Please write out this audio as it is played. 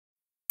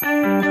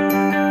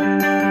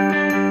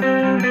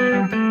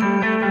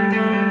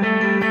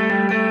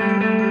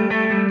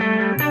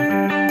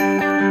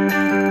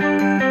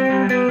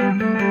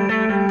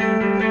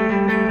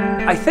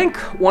I think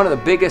one of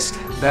the biggest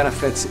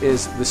benefits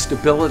is the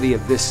stability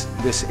of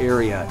this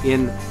area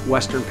in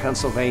Western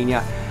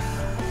Pennsylvania.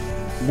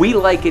 We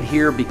like it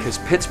here because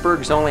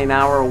Pittsburgh's only an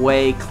hour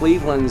away,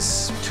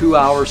 Cleveland's 2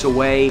 hours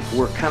away.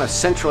 We're kind of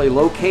centrally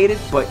located,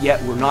 but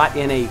yet we're not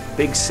in a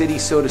big city,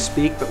 so to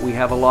speak, but we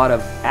have a lot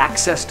of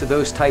access to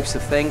those types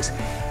of things.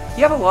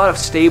 You have a lot of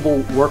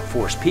stable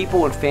workforce,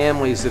 people and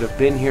families that have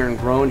been here and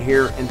grown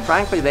here, and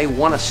frankly, they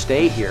want to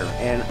stay here.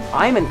 And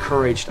I'm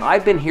encouraged.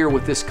 I've been here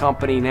with this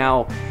company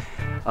now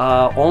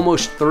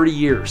almost 30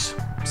 years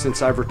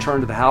since I've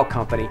returned to the Howe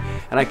Company.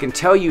 And I can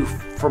tell you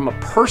from a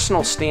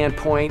personal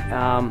standpoint,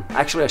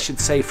 actually I should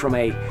say from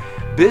a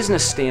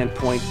business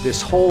standpoint,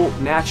 this whole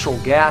natural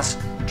gas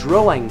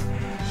drilling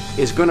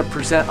is going to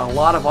present a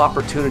lot of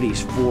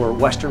opportunities for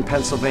Western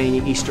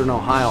Pennsylvania, Eastern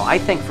Ohio, I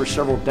think for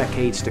several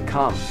decades to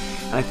come.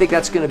 And I think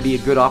that's going to be a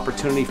good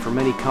opportunity for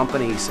many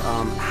companies.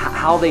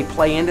 How they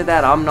play into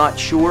that, I'm not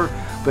sure,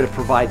 but it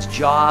provides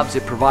jobs,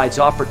 it provides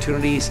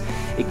opportunities,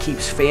 it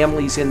keeps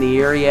families in the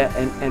area,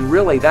 and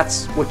really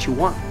that's what you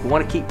want. You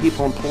want to keep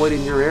people employed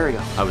in your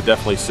area. I would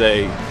definitely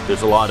say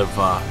there's a lot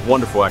of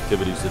wonderful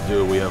activities to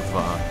do. We have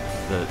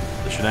the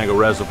Shenango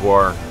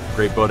Reservoir,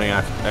 great boating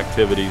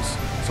activities,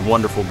 some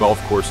wonderful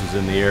golf courses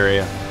in the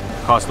area.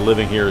 The cost of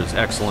living here is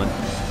excellent,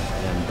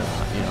 and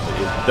you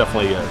know,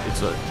 definitely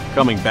it's a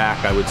coming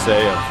back, I would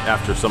say,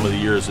 after some of the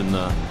years in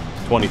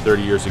 20,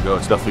 30 years ago.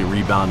 It's definitely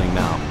rebounding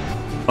now.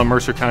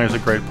 Mercer County is a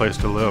great place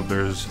to live.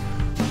 There's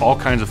all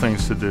kinds of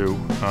things to do,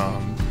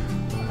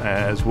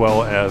 as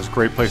well as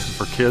great places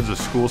for kids. The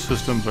school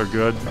systems are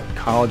good.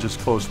 College is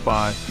close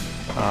by.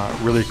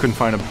 Really couldn't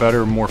find a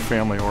better, more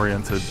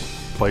family-oriented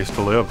place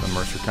to live than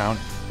Mercer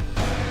County.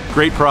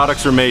 Great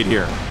products are made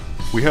here.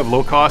 We have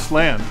low-cost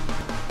land.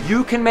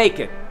 You can make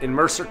it in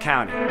Mercer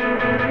County.